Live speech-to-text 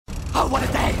Oh, what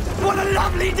a day! What a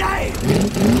lovely day!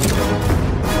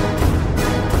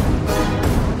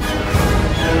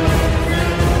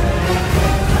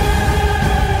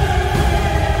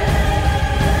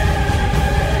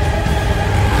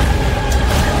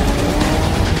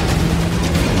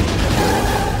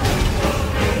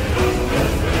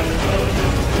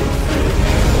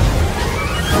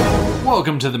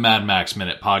 Welcome to the Mad Max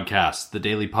Minute Podcast, the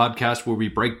daily podcast where we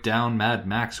break down Mad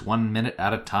Max 1 minute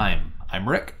at a time. I'm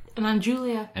Rick. And I'm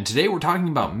Julia. And today we're talking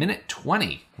about minute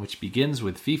 20, which begins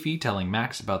with Fifi telling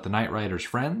Max about the Knight Rider's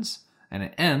friends, and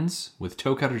it ends with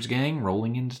Toe Cutter's gang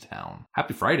rolling into town.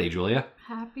 Happy Friday, Julia.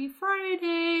 Happy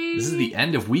Friday. This is the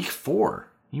end of week 4.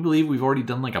 Can you believe we've already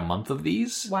done like a month of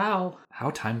these? Wow.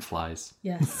 How time flies.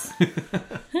 Yes.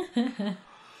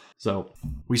 So,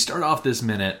 we start off this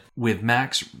minute with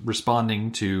Max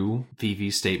responding to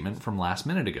Fifi's statement from last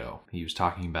minute ago. He was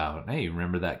talking about, hey,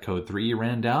 remember that code 3 you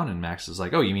ran down? And Max is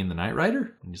like, oh, you mean the Knight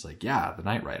Rider? And he's like, yeah, the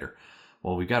Knight Rider.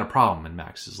 Well, we've got a problem. And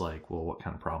Max is like, well, what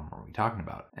kind of problem are we talking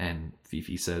about? And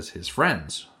Fifi says his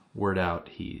friends. Word out,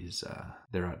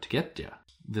 they're out to get you.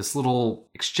 This little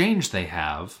exchange they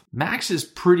have, Max is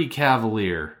pretty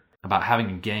cavalier about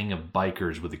having a gang of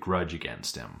bikers with a grudge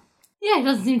against him. Yeah, he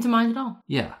doesn't seem to mind at all.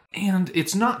 Yeah, and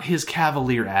it's not his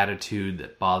cavalier attitude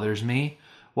that bothers me.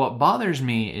 What bothers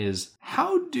me is,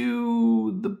 how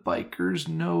do the bikers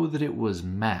know that it was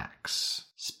Max,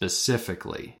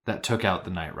 specifically, that took out the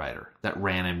Knight Rider, that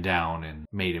ran him down and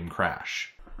made him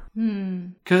crash?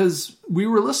 Because we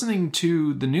were listening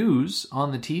to the news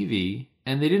on the TV,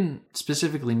 and they didn't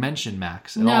specifically mention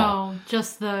Max at all. No,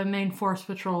 just the main force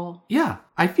patrol. Yeah,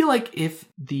 I feel like if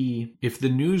the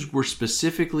news were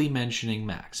specifically mentioning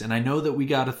Max, and I know that we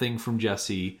got a thing from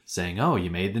Jesse saying, oh, you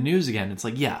made the news again. It's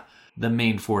like, yeah, the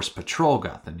main force patrol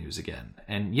got the news again.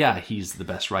 And yeah, he's the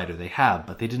best rider they have,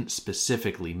 but they didn't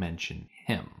specifically mention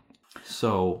him.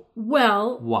 So,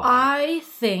 well, why? I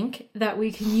think that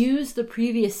we can use the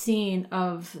previous scene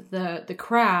of the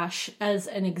crash as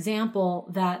an example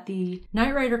that the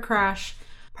Knight Rider crash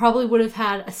probably would have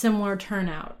had a similar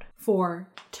turnout for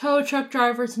tow truck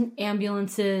drivers and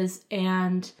ambulances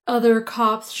and other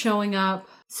cops showing up.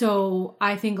 So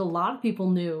I think a lot of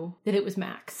people knew that it was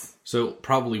Max. So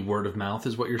probably word of mouth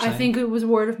is what you're saying? I think it was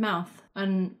word of mouth.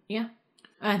 And yeah.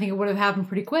 I think it would have happened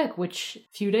pretty quick, which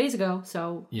a few days ago,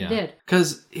 so it did.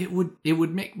 Because it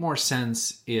would make more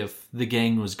sense if the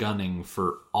gang was gunning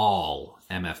for all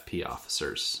MFP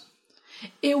officers.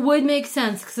 It would make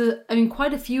sense, because, I mean,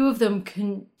 quite a few of them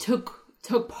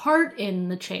took part in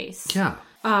the chase. Yeah.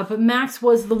 But Max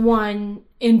was the one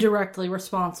indirectly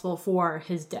responsible for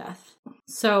his death.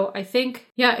 So I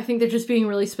think they're just being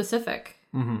really specific.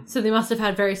 Mm-hmm. So they must have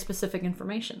had very specific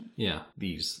information. Yeah,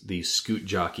 these scoot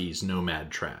jockeys, nomad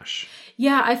trash.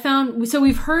 Yeah, so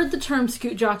we've heard the term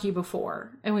scoot jockey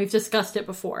before, and we've discussed it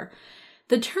before.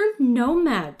 The term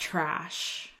nomad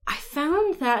trash, I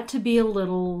found that to be a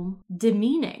little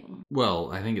demeaning. Well,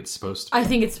 I think it's supposed to be. I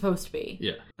think it's supposed to be.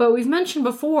 Yeah. But we've mentioned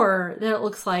before that it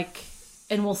looks like,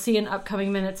 and we'll see in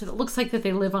upcoming minutes, that it looks like that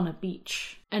they live on a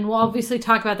beach. And we'll obviously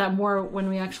talk about that more when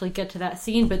we actually get to that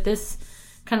scene, but this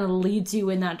kind of leads you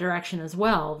in that direction as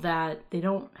well, that they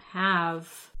don't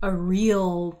have a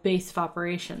real base of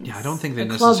operations. Yeah, I don't think they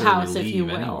necessarily leave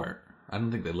anywhere. I don't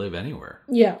think they live anywhere.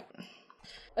 Yeah.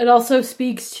 It also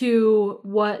speaks to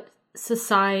what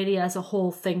society as a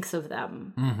whole thinks of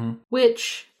them,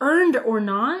 which, earned or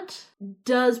not,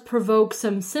 does provoke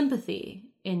some sympathy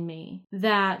in me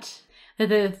that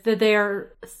they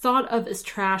are thought of as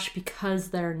trash because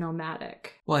they're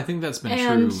nomadic. Well, I think that's been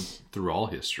true through all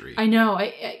history. I know.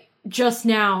 I just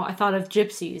now I thought of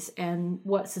gypsies and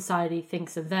what society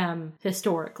thinks of them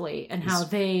historically and how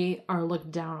they are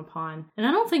looked down upon. And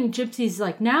I don't think gypsies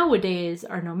like nowadays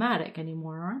are nomadic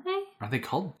anymore, are they? Are they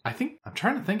called? I'm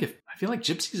trying to think I feel like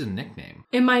gypsy's a nickname.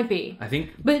 It might be. I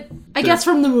think. But I guess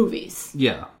from the movies.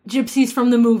 Yeah. Gypsies from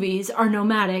the movies are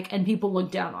nomadic and people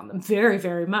look down on them very,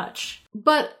 very much.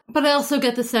 But I also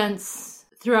get the sense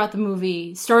throughout the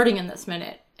movie, starting in this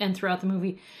minute and throughout the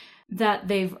movie, that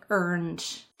they've earned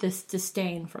this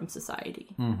disdain from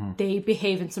society. Mm-hmm. They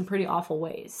behave in some pretty awful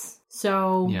ways.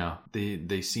 So yeah,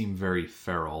 they seem very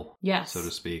feral, yes, so to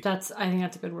speak. I think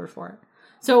that's a good word for it.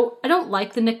 So I don't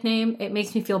like the nickname. It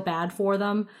makes me feel bad for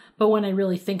them. But when I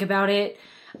really think about it,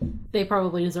 they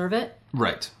probably deserve it.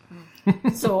 Right.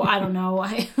 So I don't know.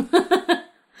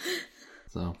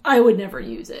 So I would never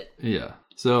use it. Yeah.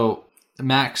 So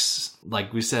Max,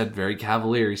 like we said, very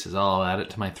cavalier. He says, I'll add it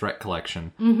to my threat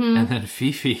collection. Mm-hmm. And then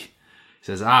Fifi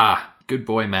says, good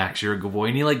boy, Max, you're a good boy.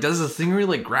 And he like does this thing where he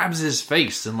like grabs his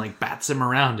face and like bats him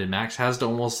around. And Max has to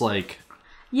almost like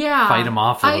fight him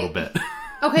off a little bit.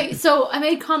 Okay, so I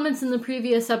made comments in the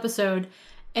previous episode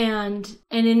and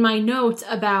in my notes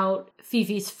about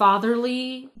Fifi's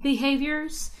fatherly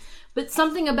behaviors, but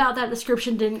something about that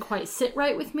description didn't quite sit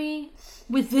right with me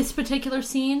with this particular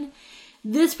scene.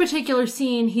 This particular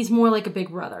scene, he's more like a big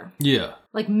brother. Yeah.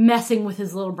 Like messing with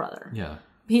his little brother. Yeah.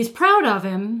 He's proud of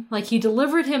him. Like he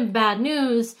delivered him bad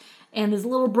news and his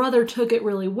little brother took it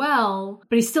really well,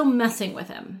 but he's still messing with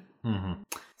him. Mm-hmm.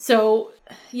 So,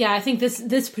 yeah, I think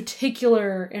this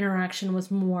particular interaction was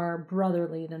more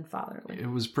brotherly than fatherly. It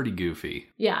was pretty goofy.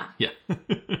 Yeah. Yeah.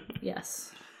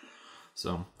 Yes.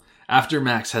 So, after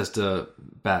Max has to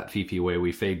bat Fifi away,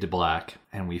 we fade to black,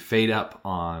 and we fade up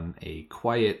on a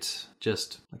quiet,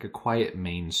 just like a quiet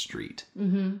main street.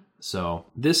 Mm-hmm. So,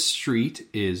 this street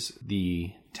is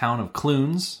the town of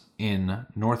Clunes in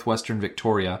northwestern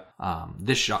Victoria.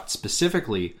 This shot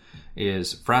specifically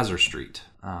is Fraser Street.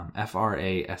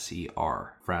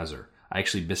 Fraser. Fraser. I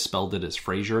actually misspelled it as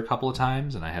Fraser a couple of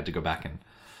times, and I had to go back and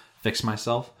fix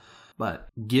myself. But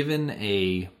given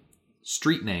a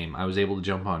street name, I was able to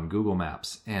jump on Google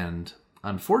Maps, and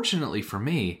unfortunately for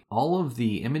me, all of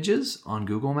the images on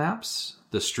Google Maps,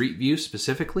 the street view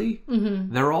specifically,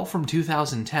 they're all from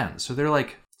 2010. So they're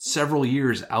like several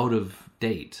years out of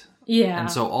date. Yeah.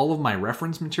 And so all of my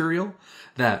reference material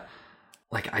that,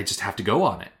 like, I just have to go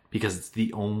on it because it's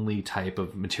the only type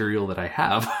of material that I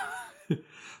have.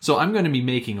 So I'm going to be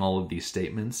making all of these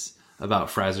statements about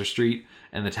Fraser Street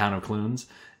and the town of Clunes.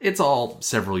 It's all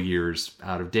several years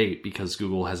out of date because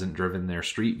Google hasn't driven their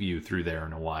street view through there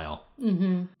in a while.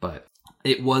 Mm-hmm. But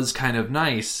it was kind of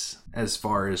nice as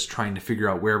far as trying to figure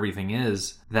out where everything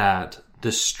is, that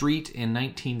the street in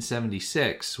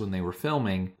 1976 when they were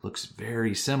filming looks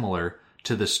very similar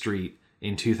to the street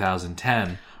in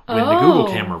 2010 when the Google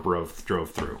camera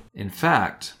drove through. In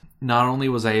fact, not only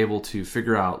was I able to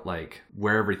figure out like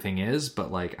where everything is, but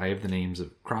like I have the names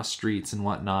of cross streets and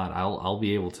whatnot. I'll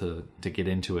be able to get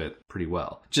into it pretty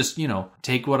well. Just,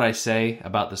 take what I say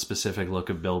about the specific look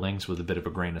of buildings with a bit of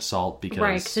a grain of salt, because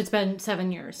Right, because it's been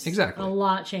 7 years. Exactly. A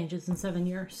lot changes in 7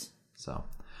 years. So,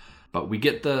 but we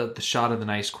get the shot of the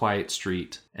nice quiet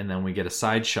street, and then we get a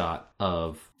side shot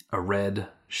of a red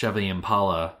Chevy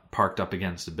Impala parked up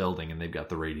against a building, and they've got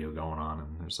the radio going on,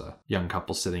 and there's a young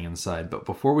couple sitting inside. But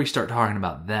before we start talking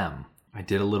about them, I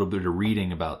did a little bit of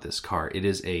reading about this car. It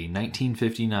is a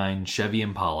 1959 Chevy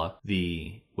Impala.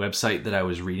 The website that I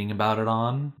was reading about it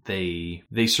on, they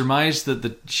surmised that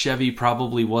the Chevy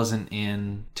probably wasn't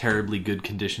in terribly good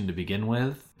condition to begin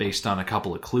with, based on a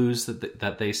couple of clues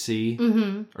that they see,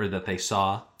 or that they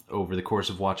saw over the course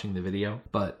of watching the video.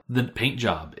 But the paint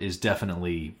job is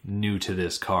definitely new to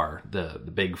this car. The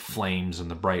big flames and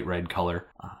the bright red color.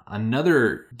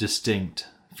 Another distinct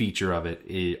feature of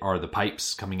it are the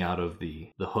pipes coming out of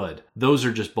the hood. Those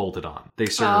are just bolted on. They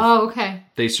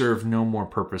serve no more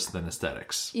purpose than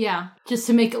aesthetics. Yeah, just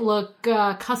to make it look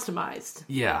customized.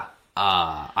 Yeah.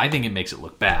 I think it makes it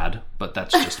look bad, but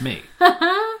that's just me.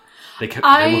 They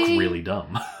look really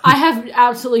dumb. I have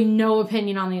absolutely no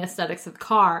opinion on the aesthetics of the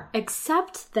car,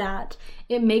 except that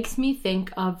it makes me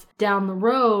think of down the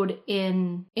road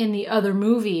in the other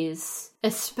movies,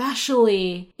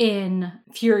 especially in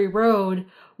Fury Road,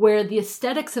 where the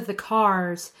aesthetics of the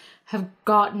cars have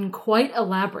gotten quite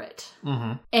elaborate.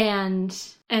 Mm-hmm.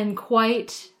 And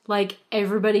quite like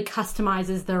everybody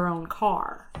customizes their own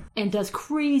car and does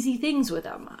crazy things with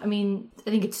them. I mean, I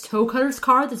think it's Toe Cutter's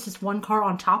car that's just one car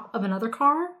on top of another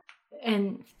car.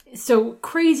 And so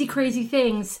crazy, crazy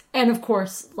things. And of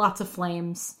course, lots of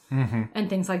flames and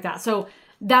things like that. So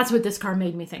that's what this car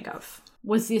made me think of,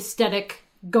 was the aesthetic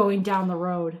going down the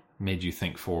road. Made you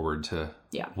think forward to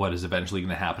what is eventually going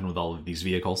to happen with all of these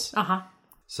vehicles. Uh-huh.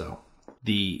 So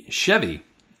the Chevy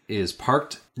is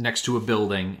parked next to a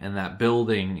building, and that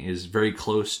building is very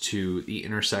close to the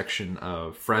intersection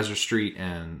of Fraser Street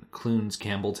and Clunes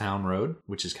Campbelltown Road,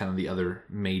 which is kind of the other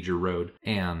major road.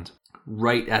 And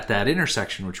right at that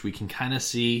intersection, which we can kind of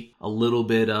see a little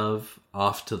bit of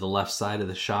off to the left side of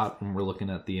the shot when we're looking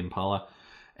at the Impala,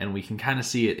 and we can kind of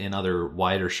see it in other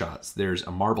wider shots, there's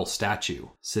a marble statue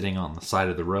sitting on the side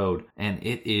of the road, and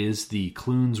it is the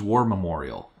Clunes War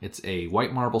Memorial. It's a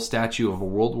white marble statue of a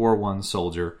World War I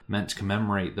soldier meant to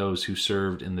commemorate those who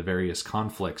served in the various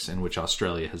conflicts in which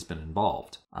Australia has been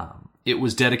involved. It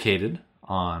was dedicated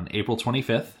on April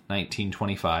 25th,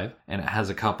 1925, and it has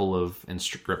a couple of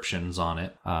inscriptions on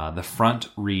it. The front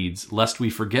reads, "Lest we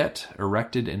forget,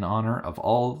 erected in honor of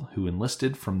all who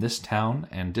enlisted from this town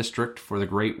and district for the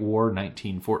Great War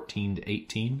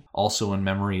 1914-18, also in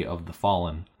memory of the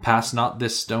fallen. Pass not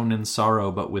this stone in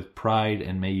sorrow, but with pride,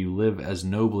 and may you live as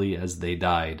nobly as they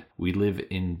died. We live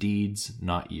in deeds,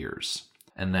 not years."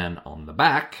 And then on the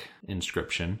back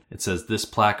inscription, it says, "This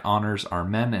plaque honors our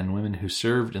men and women who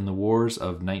served in the wars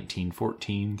of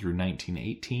 1914 through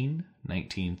 1918,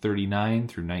 1939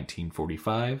 through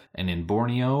 1945, and in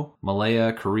Borneo,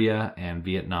 Malaya, Korea, and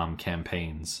Vietnam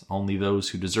campaigns. Only those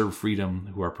who deserve freedom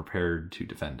who are prepared to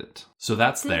defend it." So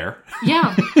that's there.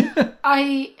 Yeah.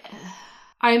 I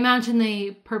imagine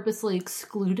they purposely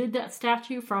excluded that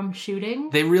statue from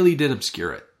shooting. They really did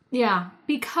obscure it. Yeah,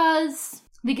 because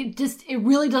it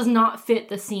really does not fit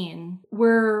the scene.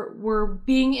 We're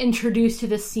being introduced to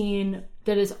this scene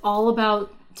that is all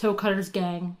about Toe Cutter's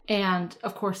gang, and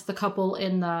of course the couple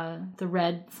in the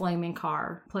red flaming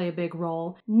car play a big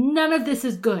role. None of this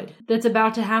is good. That's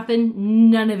about to happen.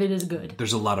 None of it is good.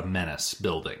 There's a lot of menace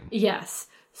building. Yes.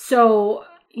 So,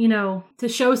 to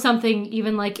show something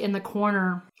even like in the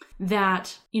corner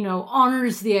that,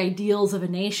 honors the ideals of a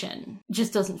nation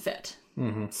just doesn't fit.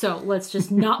 Mm-hmm. So let's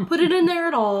just not put it in there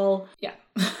at all. Yeah.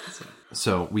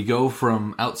 So we go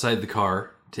from outside the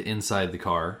car to inside the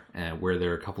car, where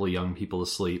there are a couple of young people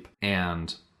asleep.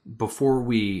 And before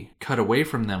we cut away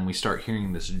from them, we start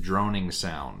hearing this droning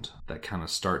sound that kind of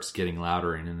starts getting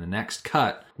louder. And in the next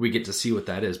cut, we get to see what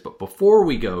that is. But before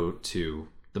we go to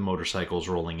the motorcycles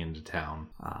rolling into town,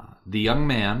 the young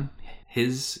man,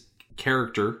 his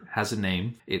character has a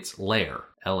name. It's Lair,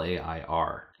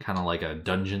 Lair, kind of like a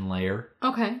dungeon lair.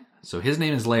 Okay. So his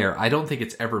name is Lair. I don't think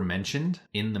it's ever mentioned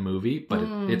in the movie, but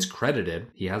it's credited.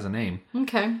 He has a name.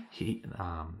 Okay.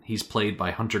 He's played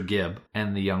by Hunter Gibb,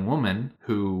 and the young woman,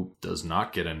 who does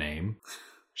not get a name,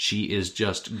 she is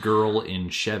just Girl in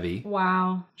Chevy.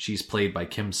 Wow. She's played by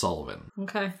Kim Sullivan.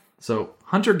 Okay. So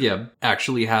Hunter Gibb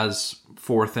actually has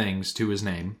 4 things to his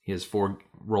name. He has 4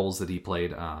 roles that he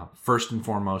played. First and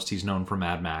foremost, he's known for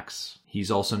Mad Max. He's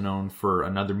also known for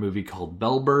another movie called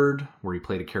Bellbird, where he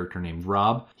played a character named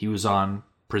Rob. He was on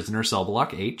Prisoner Cell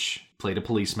Block H, played a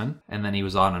policeman. And then he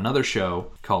was on another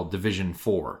show called Division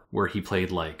 4, where he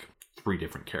played like 3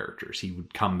 different characters. He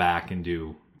would come back and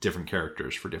do different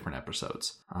characters for different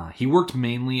episodes. He worked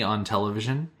mainly on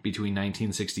television between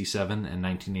 1967 and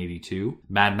 1982.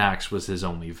 Mad Max was his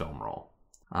only film role.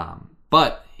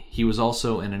 But he was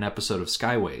also in an episode of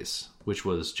Skyways, which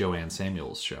was Joanne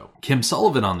Samuel's show. Kim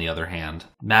Sullivan, on the other hand,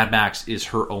 Mad Max is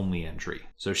her only entry.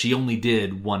 So she only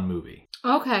did 1 movie.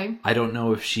 Okay. I don't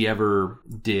know if she ever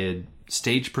did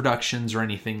stage productions or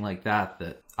anything like that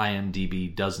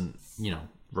IMDb doesn't,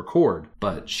 record,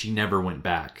 but she never went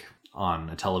back on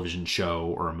a television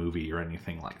show or a movie or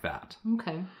anything like that.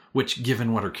 Okay. Which,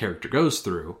 given what her character goes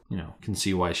through, can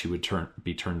see why she would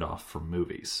be turned off from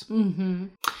movies. Mm-hmm.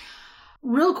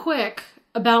 Real quick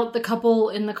about the couple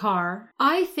in the car.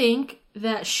 I think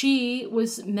that she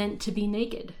was meant to be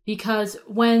naked, because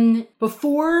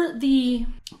before the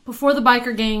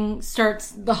biker gang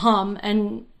starts the hum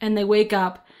and they wake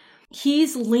up,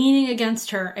 he's leaning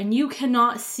against her and you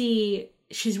cannot see.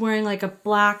 She's wearing like a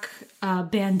black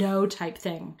bandeau type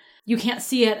thing. You can't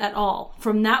see it at all.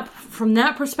 From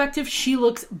that perspective, she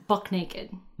looks buck naked.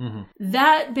 Mm-hmm.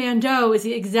 That bandeau is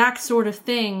the exact sort of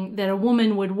thing that a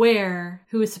woman would wear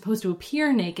who is supposed to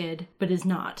appear naked, but is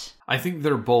not. I think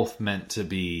they're both meant to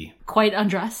be quite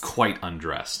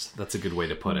undressed. That's a good way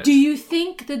to put it. Do you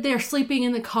think that they're sleeping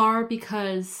in the car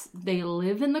because they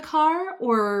live in the car,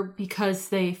 or because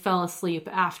they fell asleep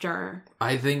after?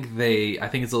 I think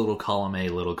it's a little column A,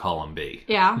 little column B.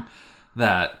 Yeah.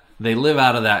 That they live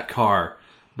out of that car,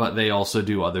 but they also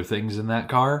do other things in that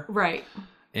car. Right.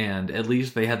 And at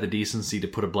least they had the decency to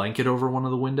put a blanket over one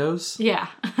of the windows. Yeah.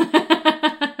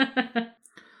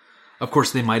 Of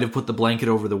course, they might have put the blanket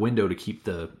over the window to keep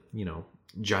the,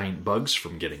 giant bugs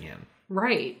from getting in.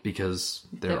 Right. Because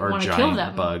there are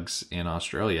giant bugs in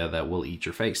Australia that will eat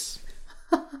your face.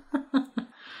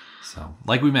 So,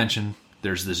 like we mentioned,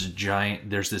 there's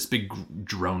this big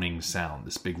droning sound,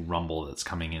 this big rumble that's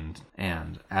coming in.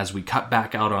 And as we cut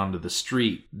back out onto the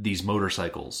street, these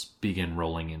motorcycles begin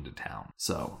rolling into town.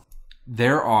 So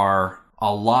there are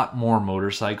a lot more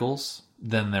motorcycles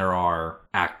than there are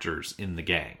actors in the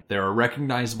gang. There are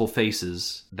recognizable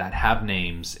faces that have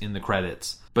names in the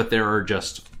credits, but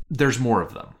there's more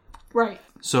of them. Right.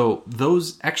 So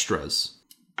those extras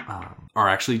are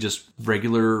actually just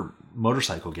regular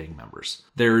motorcycle gang members.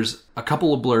 There's a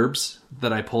couple of blurbs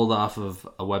that I pulled off of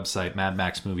a website,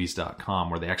 madmaxmovies.com,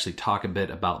 where they actually talk a bit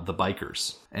about the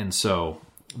bikers. And so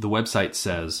the website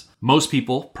says, most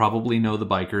people probably know the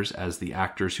bikers as the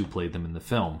actors who played them in the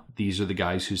film. These are the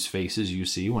guys whose faces you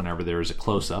see whenever there is a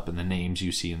close-up and the names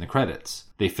you see in the credits.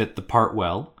 They fit the part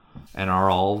well. and are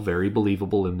all very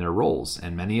believable in their roles,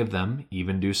 and many of them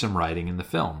even do some writing in the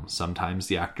film. Sometimes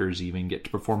the actors even get to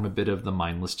perform a bit of the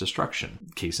mindless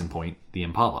destruction. Case in point, the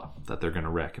Impala, that they're going to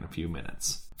wreck in a few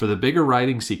minutes. For the bigger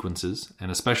riding sequences, and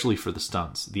especially for the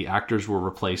stunts, the actors were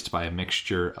replaced by a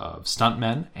mixture of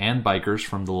stuntmen and bikers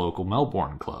from the local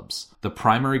Melbourne clubs. The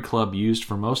primary club used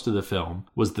for most of the film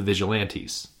was the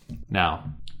Vigilantes. Now,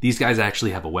 these guys actually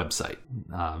have a website,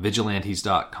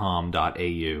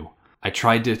 vigilantes.com.au. I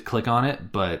tried to click on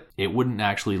it, but it wouldn't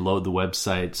actually load the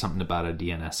website, something about a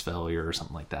DNS failure or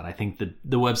something like that. I think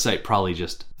the website probably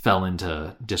just fell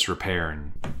into disrepair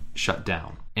and shut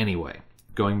down. Anyway,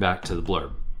 going back to the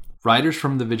blurb. Riders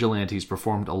from the Vigilantes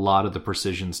performed a lot of the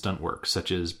precision stunt work,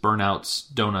 such as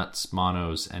burnouts, donuts,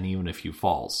 monos, and even a few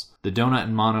falls. The donut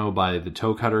and mono by the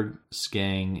Toe Cutters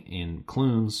gang in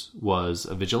Clunes was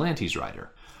a Vigilantes rider.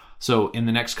 So in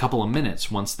the next couple of minutes,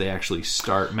 once they actually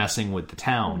start messing with the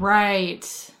town...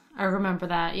 Right. I remember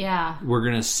that, yeah. We're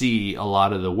going to see a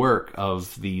lot of the work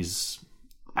of these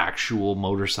actual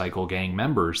motorcycle gang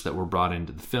members that were brought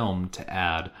into the film to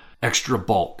add extra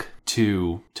bulk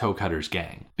to Toe Cutters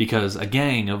gang. Because a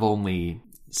gang of only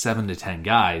 7 to 10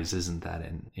 guys isn't that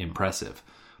impressive.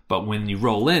 But when you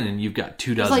roll in and you've got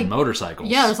 24 motorcycles...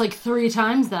 Yeah, there's like 3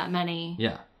 times that many.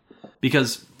 Yeah.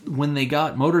 Because when they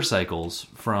got motorcycles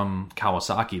from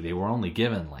Kawasaki, they were only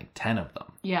given like 10 of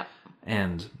them. Yeah.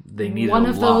 And they needed one a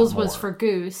of lot those more. was for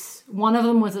Goose. One of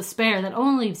them was a spare that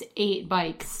only leaves 8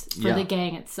 bikes for the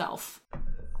gang itself.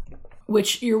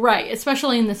 Which, you're right,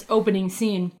 especially in this opening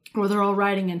scene where they're all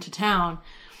riding into town.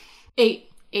 8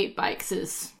 bikes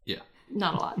is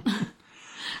not a lot.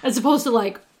 As opposed to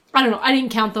like, I don't know, I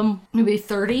didn't count them, maybe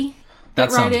 30.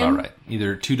 That sounds about right.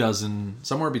 Either 24,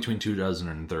 somewhere between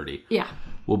 24 and 30. Yeah.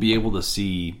 We'll be able to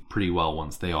see pretty well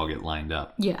once they all get lined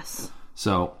up. Yes.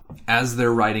 So, as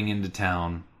they're riding into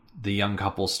town, the young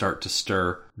couple start to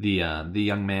stir. The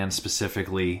young man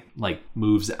specifically, like,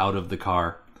 moves out of the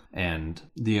car, and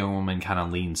the young woman kind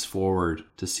of leans forward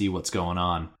to see what's going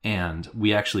on. And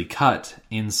we actually cut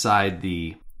inside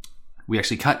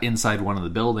one of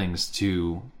the buildings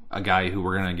to a guy who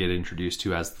we're going to get introduced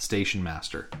to as the station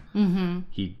master. Mm-hmm.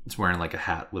 He's wearing like a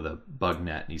hat with a bug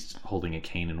net, and he's holding a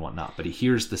cane and whatnot. But he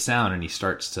hears the sound and he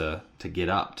starts to get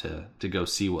up to go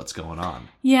see what's going on.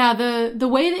 Yeah, the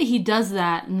way that he does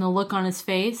that and the look on his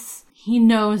face, he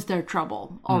knows they're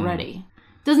trouble already.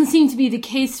 Doesn't seem to be the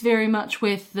case very much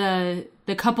with the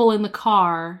couple in the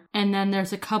car, and then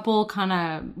there's a couple kind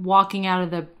of walking out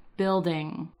of the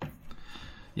building.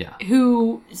 Yeah.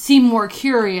 Who seem more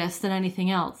curious than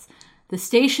anything else. The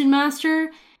station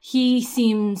master, he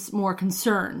seems more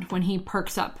concerned when he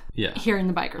perks up hearing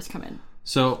the bikers come in.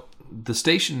 So the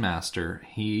station master,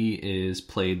 he is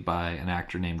played by an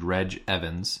actor named Reg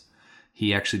Evans.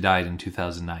 He actually died in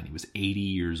 2009. He was 80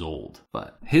 years old.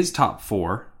 But his top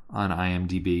 4 on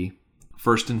IMDb,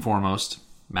 first and foremost,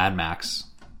 Mad Max,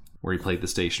 where he played the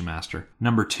station master.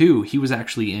 Number 2, he was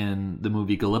actually in the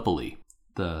movie Gallipoli.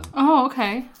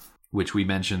 Okay. Which we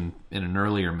mentioned in an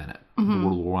earlier minute, the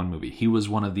World War I movie. He was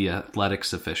one of the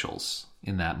athletics officials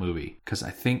in that movie. Because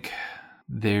I think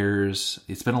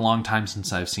it's been a long time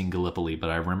since I've seen Gallipoli,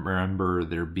 but I remember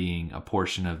there being a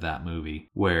portion of that movie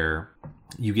where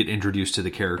you get introduced to the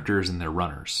characters and their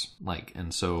runners.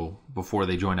 And so before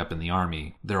they join up in the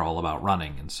army, they're all about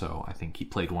running. And so I think he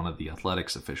played one of the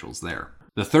athletics officials there.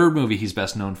 The third movie he's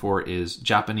best known for is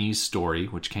Japanese Story,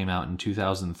 which came out in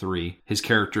 2003. His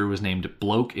character was named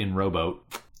Bloke in Rowboat.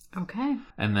 Okay.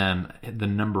 And then the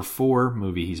number 4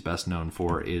 movie he's best known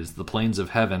for is The Plains of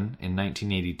Heaven in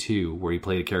 1982, where he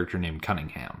played a character named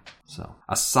Cunningham. So,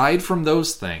 aside from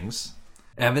those things,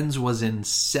 Evans was in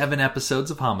 7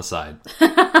 episodes of Homicide.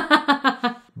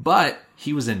 But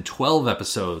he was in 12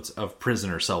 episodes of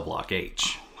Prisoner Cell Block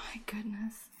H. Oh my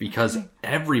goodness. Because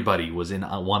everybody was in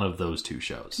one of those 2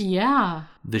 shows. Yeah.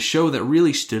 The show that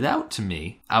really stood out to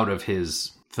me, out of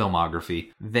his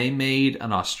filmography, they made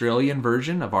an Australian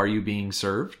version of Are You Being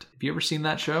Served? Have you ever seen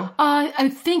that show? I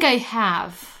think I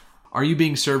have. Are You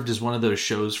Being Served is one of those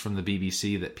shows from the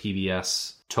BBC that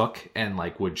PBS took and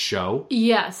would show.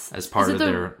 Yes. As part of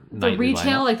their nightly the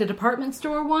retail, lineup. The department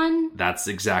store one? That's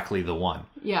exactly the one.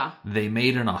 Yeah. They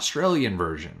made an Australian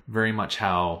version, very much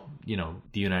how,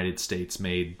 the United States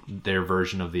made their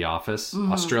version of The Office.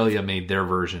 Mm-hmm. Australia made their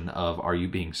version of Are You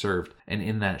Being Served? And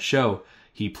in that show,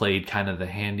 he played kind of the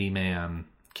handyman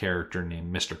character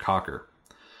named Mr. Cocker.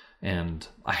 And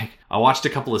I watched a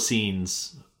couple of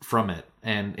scenes from it,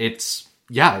 and it's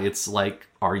like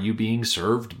Are You Being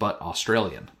Served, but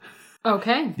Australian.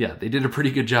 Okay. Yeah, they did a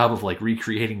pretty good job of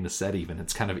recreating the set even.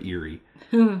 It's kind of eerie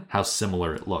how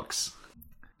similar it looks.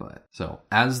 But so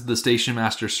as the station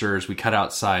master stirs, we cut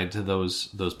outside to those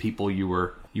people you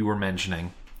were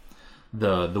mentioning.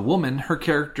 The woman, her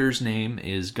character's name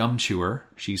is Gumchewer.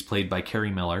 She's played by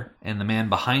Carrie Miller. And the man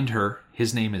behind her,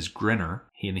 his name is Grinner.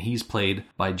 And he's played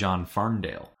by John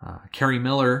Farndale. Carrie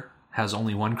Miller has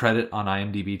only one credit on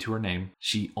IMDb to her name.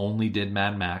 She only did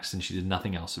Mad Max and she did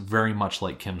nothing else. Very much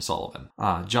like Kim Sullivan.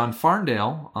 John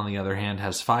Farndale, on the other hand,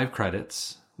 has 5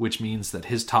 credits, which means that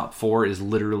his top 4 is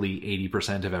literally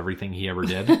 80% of everything he ever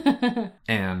did.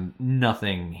 And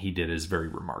nothing he did is very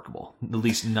remarkable. At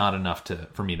least not enough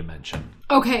for me to mention.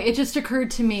 Okay, it just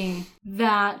occurred to me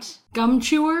that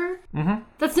Gumchewer,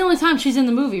 that's the only time she's in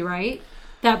the movie, right?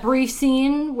 That brief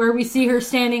scene where we see her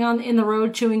standing in the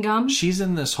road chewing gum. She's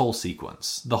in this whole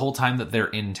sequence. The whole time that they're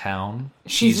in town,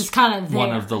 she's just kind of there.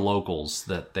 One of the locals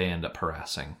that they end up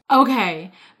harassing.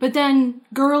 Okay, but then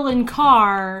Girl in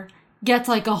Car gets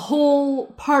like a whole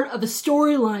part of the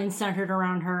storyline centered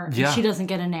around her, and she doesn't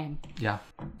get a name. Yeah.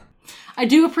 I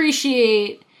do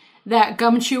appreciate that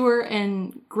Gumchewer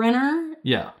and Grinner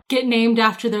get named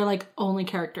after their like only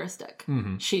characteristic.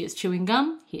 Mm-hmm. She is chewing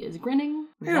gum, he is grinning.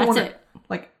 That's it.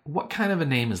 Like, what kind of a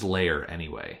name is Lair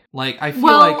anyway? Like, I feel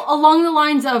like along the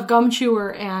lines of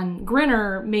Gumchewer and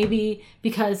Grinner, maybe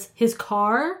because his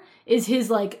car is his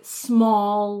like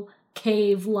small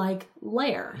cave-like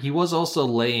lair. He was also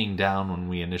laying down when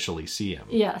we initially see him.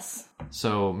 Yes.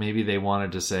 So maybe they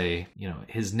wanted to say,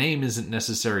 his name isn't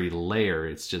necessarily Lair.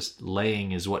 It's just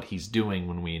laying is what he's doing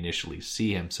when we initially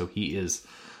see him. So he is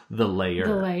the layer.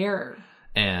 The layer.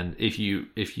 And if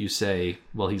you say,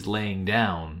 well, he's laying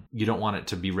down, you don't want it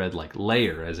to be read like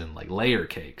layer, as in like layer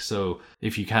cake. So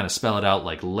if you kind of spell it out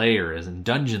like layer, as in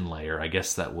dungeon layer, I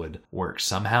guess that would work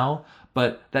somehow.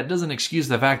 But that doesn't excuse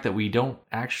the fact that we don't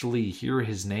actually hear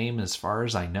his name as far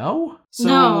as I know. So,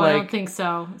 no, I don't think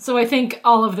so. So I think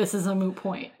all of this is a moot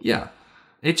point. Yeah.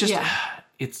 It just,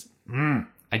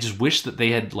 I just wish that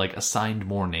they had like assigned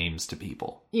more names to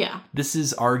people. Yeah. This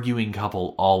is arguing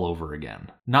couple all over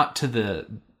again. Not to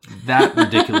that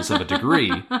ridiculous of a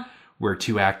degree where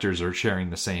 2 actors are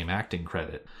sharing the same acting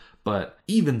credit. But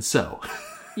even so.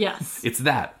 Yes. It's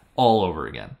that all over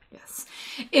again. Yes.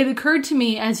 It occurred to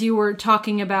me as you were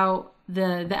talking about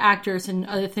the actors and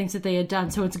other things that they had done.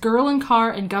 So it's Girl in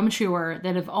Car and Gumchewer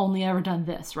that have only ever done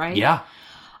this, right? Yeah.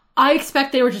 I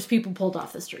expect they were just people pulled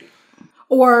off the street.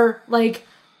 Or like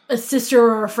a sister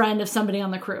or a friend of somebody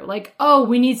on the crew. Like, oh,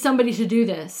 we need somebody to do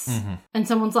this. Mm-hmm. And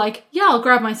someone's like, yeah, I'll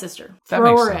grab my sister.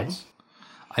 Throw her in.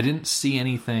 I didn't see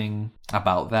anything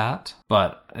about that,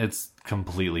 but it's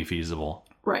completely feasible.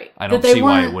 Right. I don't see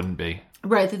why it wouldn't be.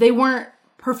 Right. That they weren't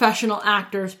professional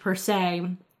actors per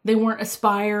se. They weren't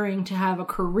aspiring to have a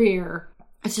career.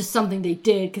 It's just something they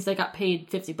did because they got paid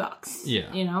 $50.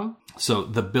 Yeah. So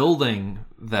the building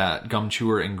that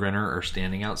Gumchewer and Grinner are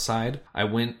standing outside, I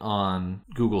went on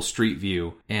Google Street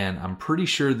View, and I'm pretty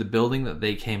sure the building that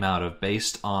they came out of,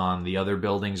 based on the other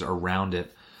buildings around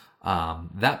it,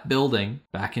 that building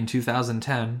back in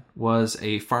 2010 was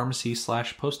a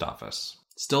pharmacy/post office.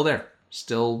 Still there,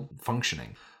 still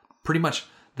functioning. Pretty much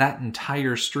that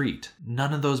entire street,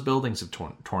 none of those buildings have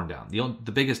torn down.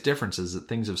 The biggest difference is that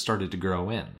things have started to grow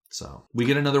in. So we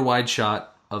get another wide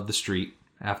shot of the street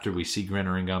after we see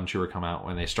Grinner and Gumchewer come out,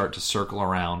 when they start to circle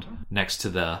around next to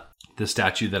the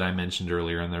statue that I mentioned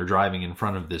earlier, and they're driving in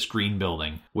front of this green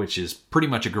building, which is pretty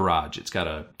much a garage. It's got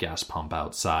a gas pump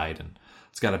outside, and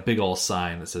it's got a big old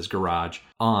sign that says garage.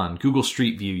 On Google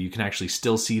Street View, you can actually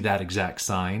still see that exact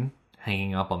sign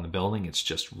hanging up on the building. It's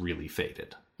just really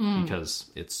faded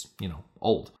because it's,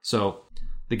 old. So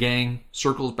the gang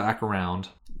circles back around.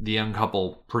 The young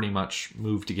couple pretty much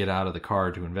move to get out of the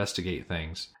car to investigate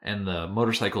things, and the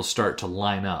motorcycles start to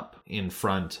line up in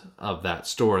front of that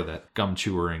store that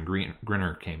Gumchewer and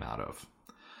Grinner came out of.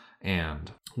 And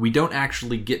we don't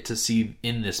actually get to see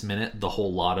in this minute the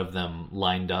whole lot of them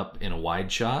lined up in a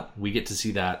wide shot. We get to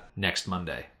see that next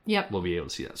Monday. Yep. We'll be able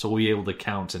to see that. So we'll be able to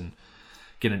count and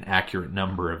get an accurate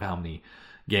number of how many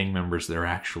gang members there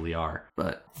actually are.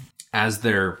 But as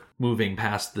they're moving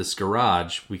past this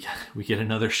garage, we get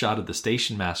another shot of the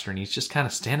station master, and he's just kind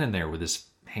of standing there with his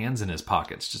hands in his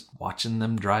pockets, just watching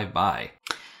them drive by.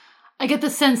 I get the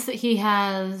sense that he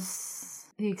has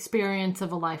the experience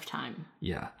of a lifetime.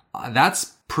 Yeah.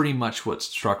 That's pretty much what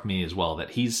struck me as well,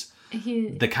 that he's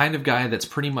the kind of guy that's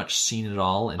pretty much seen it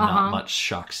all and not much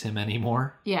shocks him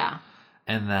anymore. Yeah.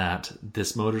 And that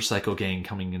this motorcycle gang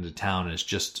coming into town is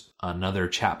just another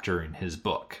chapter in his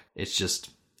book. It's just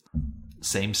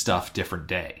same stuff, different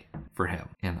day for him.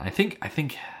 And I think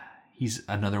he's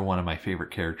another one of my favorite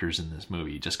characters in this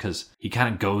movie, just because he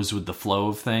kind of goes with the flow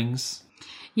of things.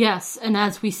 Yes, and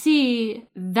as we see,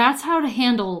 that's how to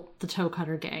handle the Toe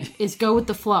Cutter Gang, is go with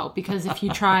the flow. Because if you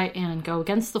try and go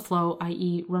against the flow,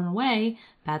 i.e. run away,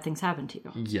 bad things happen to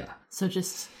you. Yeah. So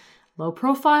just low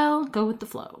profile, go with the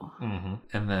flow. Mm-hmm.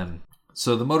 And then,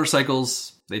 so the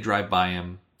motorcycles, they drive by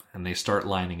him, and they start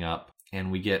lining up,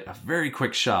 and we get a very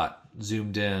quick shot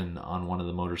zoomed in on one of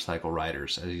the motorcycle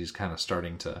riders as he's kind of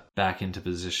starting to back into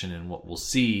position. And what we'll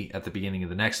see at the beginning of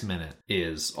the next minute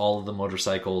is all of the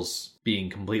motorcycles being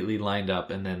completely lined up,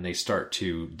 and then they start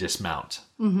to dismount.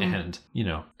 And,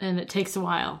 And it takes a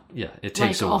while. Yeah, it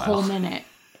takes like a while. whole minute.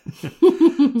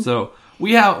 So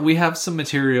we have some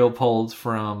material pulled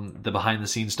from the behind the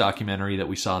scenes documentary that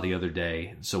we saw the other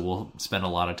day. So we'll spend a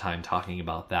lot of time talking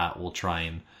about that. We'll try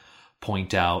and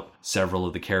point out several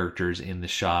of the characters in the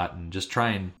shot and just try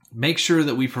and make sure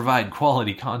that we provide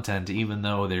quality content, even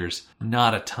though there's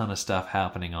not a ton of stuff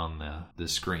happening on the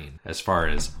screen as far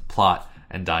as plot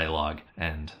and dialogue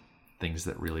and things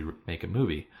that really make a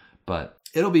movie. But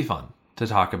it'll be fun to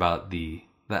talk about the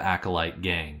Acolyte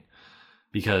gang,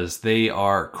 because they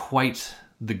are quite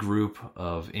the group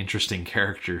of interesting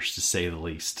characters, to say the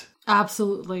least.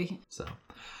 Absolutely. So,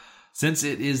 since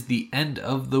it is the end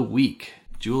of the week,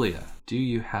 Julia, do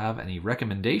you have any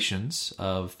recommendations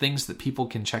of things that people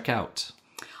can check out?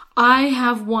 I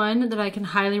have one that I can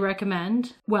highly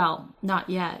recommend. Well, not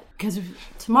yet, because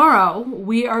tomorrow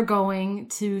we are going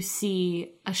to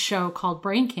see a show called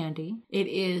Brain Candy. It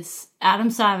is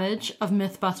Adam Savage of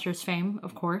Mythbusters fame,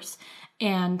 of course,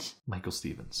 and Michael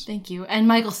Stevens. Thank you. And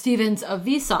Michael Stevens of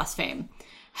Vsauce fame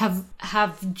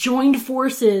have joined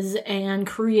forces and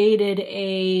created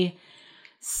a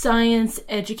science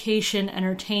education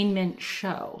entertainment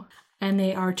show. And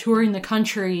they are touring the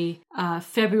country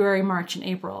February, March, and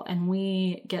April. And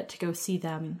we get to go see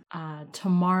them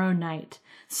tomorrow night.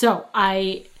 So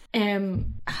I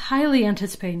am highly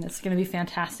anticipating this. It's going to be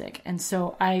fantastic. And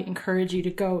so I encourage you to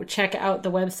go check out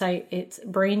the website. It's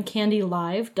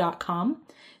braincandylive.com.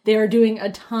 They are doing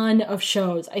a ton of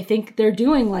shows. I think they're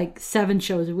doing like 7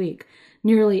 shows a week,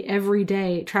 nearly every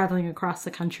day, traveling across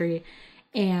the country.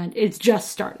 And it's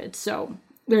just started. So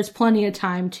there's plenty of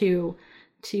time to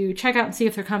check out and see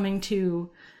if they're coming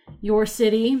to your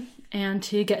city and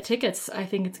to get tickets. I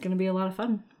think it's going to be a lot of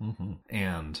fun. Mm-hmm.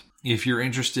 And if you're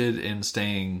interested in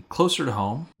staying closer to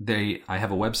home, I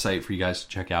have a website for you guys to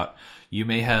check out. You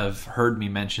may have heard me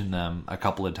mention them a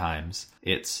couple of times.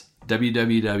 It's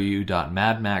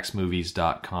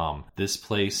www.madmaxmovies.com. This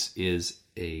place is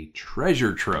a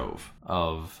treasure trove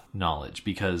of knowledge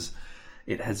because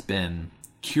it has been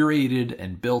curated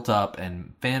and built up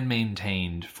and fan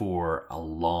maintained for a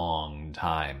long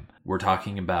time. We're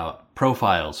talking about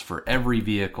profiles for every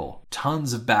vehicle,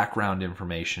 tons of background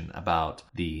information about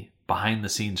the behind the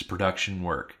scenes production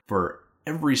work for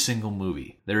every single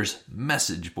movie. There's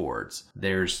message boards.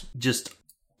 There's just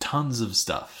tons of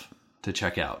stuff to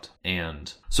check out.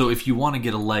 And so if you want to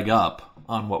get a leg up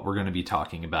on what we're going to be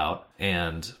talking about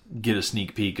and get a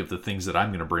sneak peek of the things that I'm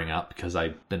going to bring up, because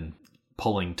I've been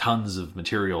pulling tons of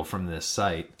material from this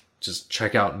site, just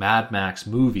check out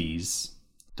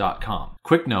madmaxmovies.com.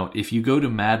 Quick note, if you go to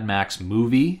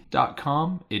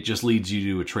madmaxmovie.com, it just leads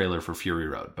you to a trailer for Fury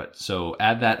Road. But so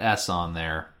add that S on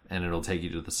there and it'll take you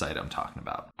to the site I'm talking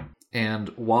about. And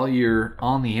while you're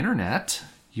on the internet,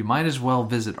 you might as well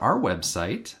visit our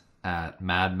website at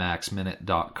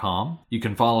madmaxminute.com. You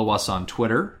can follow us on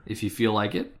Twitter if you feel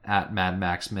like it, at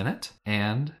madmaxminute.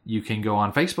 And you can go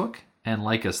on Facebook and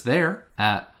like us there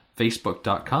at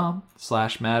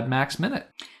facebook.com/madmaxminute.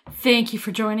 Thank you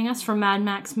for joining us for Mad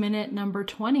Max Minute number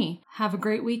 20. Have a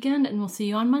great weekend, and we'll see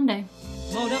you on Monday.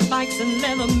 Motorbikes and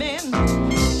leather men,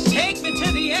 take me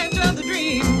to the end